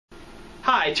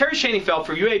Hi, Terry Schoenfeld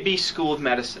for UAB School of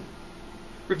Medicine.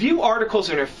 Review articles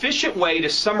are an efficient way to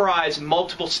summarize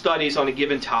multiple studies on a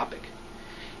given topic.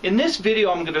 In this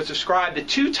video, I'm going to describe the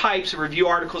two types of review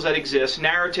articles that exist,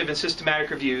 narrative and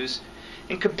systematic reviews,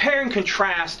 and compare and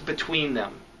contrast between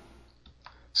them.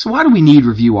 So why do we need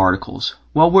review articles?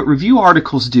 Well, what review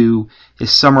articles do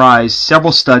is summarize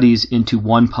several studies into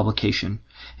one publication,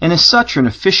 and as such are an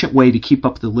efficient way to keep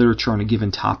up the literature on a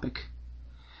given topic.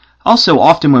 Also,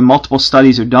 often when multiple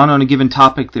studies are done on a given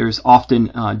topic, there's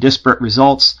often disparate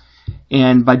results,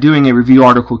 and by doing a review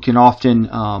article can often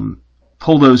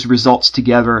pull those results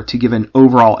together to give an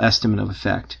overall estimate of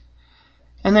effect.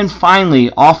 And then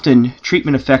finally, often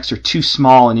treatment effects are too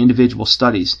small in individual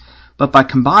studies, but by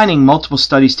combining multiple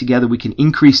studies together, we can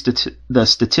increase the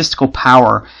statistical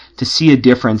power to see a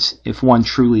difference if one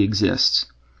truly exists.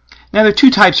 Now, there are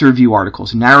two types of review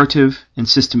articles, narrative and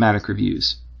systematic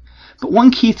reviews. But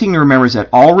one key thing to remember is that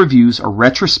all reviews are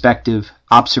retrospective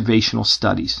observational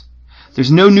studies.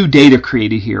 There's no new data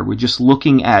created here. We're just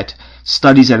looking at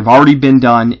studies that have already been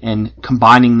done and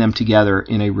combining them together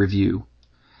in a review.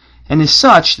 And as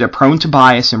such, they're prone to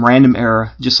bias and random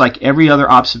error, just like every other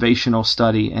observational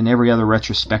study and every other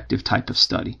retrospective type of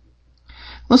study.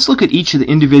 Let's look at each of the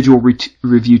individual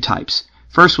review types.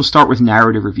 First, we'll start with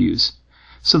narrative reviews.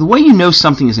 So the way you know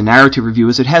something is a narrative review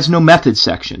is it has no method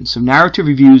section. So narrative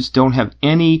reviews don't have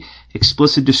any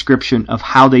explicit description of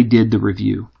how they did the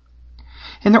review.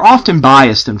 And they're often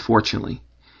biased, unfortunately.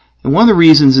 And one of the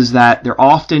reasons is that they're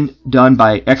often done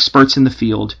by experts in the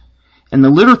field, and the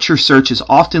literature search is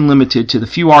often limited to the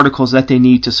few articles that they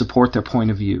need to support their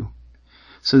point of view.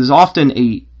 So there's often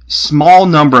a small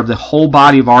number of the whole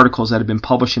body of articles that have been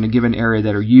published in a given area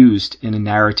that are used in a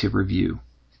narrative review.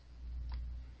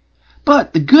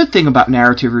 But the good thing about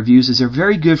narrative reviews is they're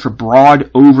very good for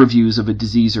broad overviews of a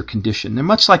disease or condition. They're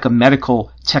much like a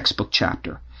medical textbook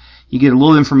chapter. You get a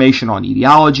little information on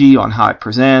etiology, on how it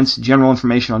presents, general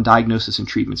information on diagnosis and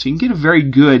treatment. So you can get a very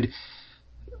good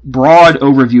broad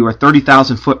overview or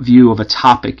 30,000-foot view of a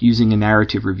topic using a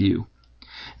narrative review.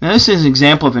 Now, this is an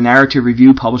example of a narrative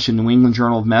review published in the New England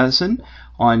Journal of Medicine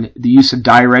on the use of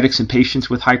diuretics in patients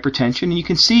with hypertension. And you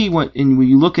can see when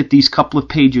you look at these couple of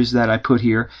pages that I put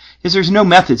here, is there's no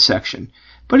method section,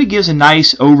 but it gives a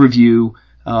nice overview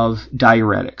of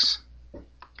diuretics.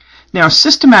 Now, a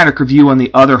systematic review, on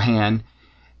the other hand,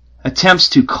 attempts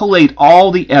to collate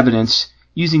all the evidence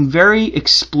using very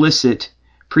explicit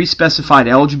pre-specified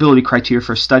eligibility criteria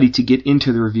for a study to get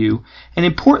into the review, and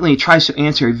importantly, it tries to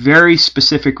answer a very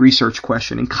specific research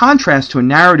question, in contrast to a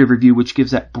narrative review which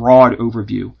gives that broad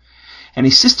overview. And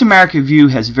a systematic review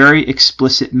has very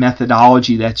explicit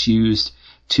methodology that's used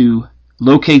to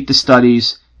locate the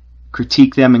studies,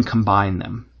 critique them, and combine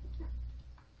them.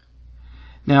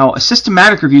 Now, a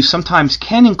systematic review sometimes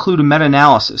can include a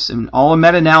meta-analysis, and all a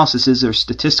meta-analysis is are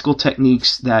statistical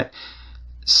techniques that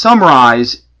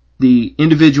summarize the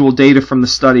individual data from the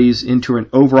studies into an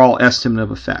overall estimate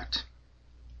of effect.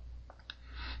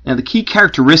 Now, the key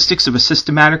characteristics of a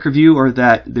systematic review are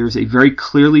that there's a very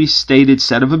clearly stated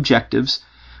set of objectives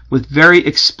with very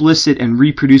explicit and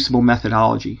reproducible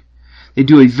methodology. They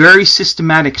do a very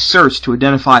systematic search to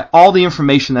identify all the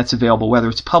information that's available, whether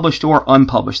it's published or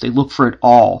unpublished. They look for it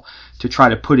all to try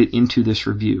to put it into this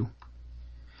review.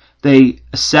 They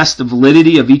assess the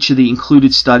validity of each of the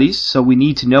included studies, so we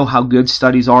need to know how good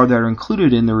studies are that are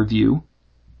included in the review.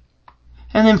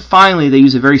 And then finally, they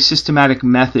use a very systematic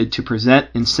method to present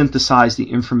and synthesize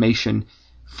the information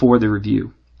for the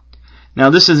review. Now,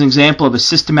 this is an example of a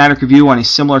systematic review on a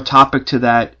similar topic to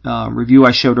that review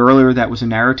I showed earlier that was a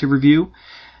narrative review.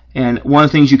 And one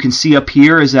of the things you can see up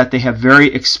here is that they have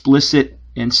very explicit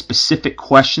and specific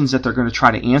questions that they're going to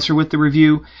try to answer with the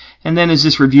review. And then as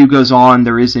this review goes on,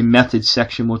 there is a method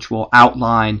section which will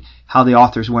outline how the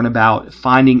authors went about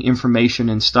finding information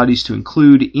and studies to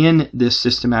include in this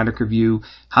systematic review,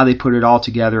 how they put it all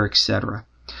together, etc.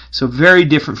 So very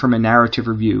different from a narrative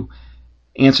review.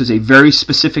 Answers a very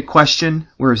specific question,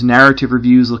 whereas narrative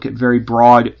reviews look at very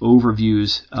broad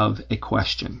overviews of a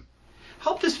question.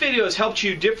 Hope this video has helped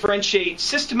you differentiate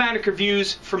systematic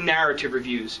reviews from narrative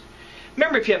reviews.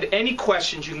 Remember, if you have any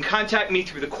questions, you can contact me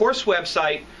through the course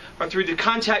website or through the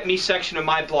Contact Me section of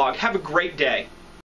my blog. Have a great day.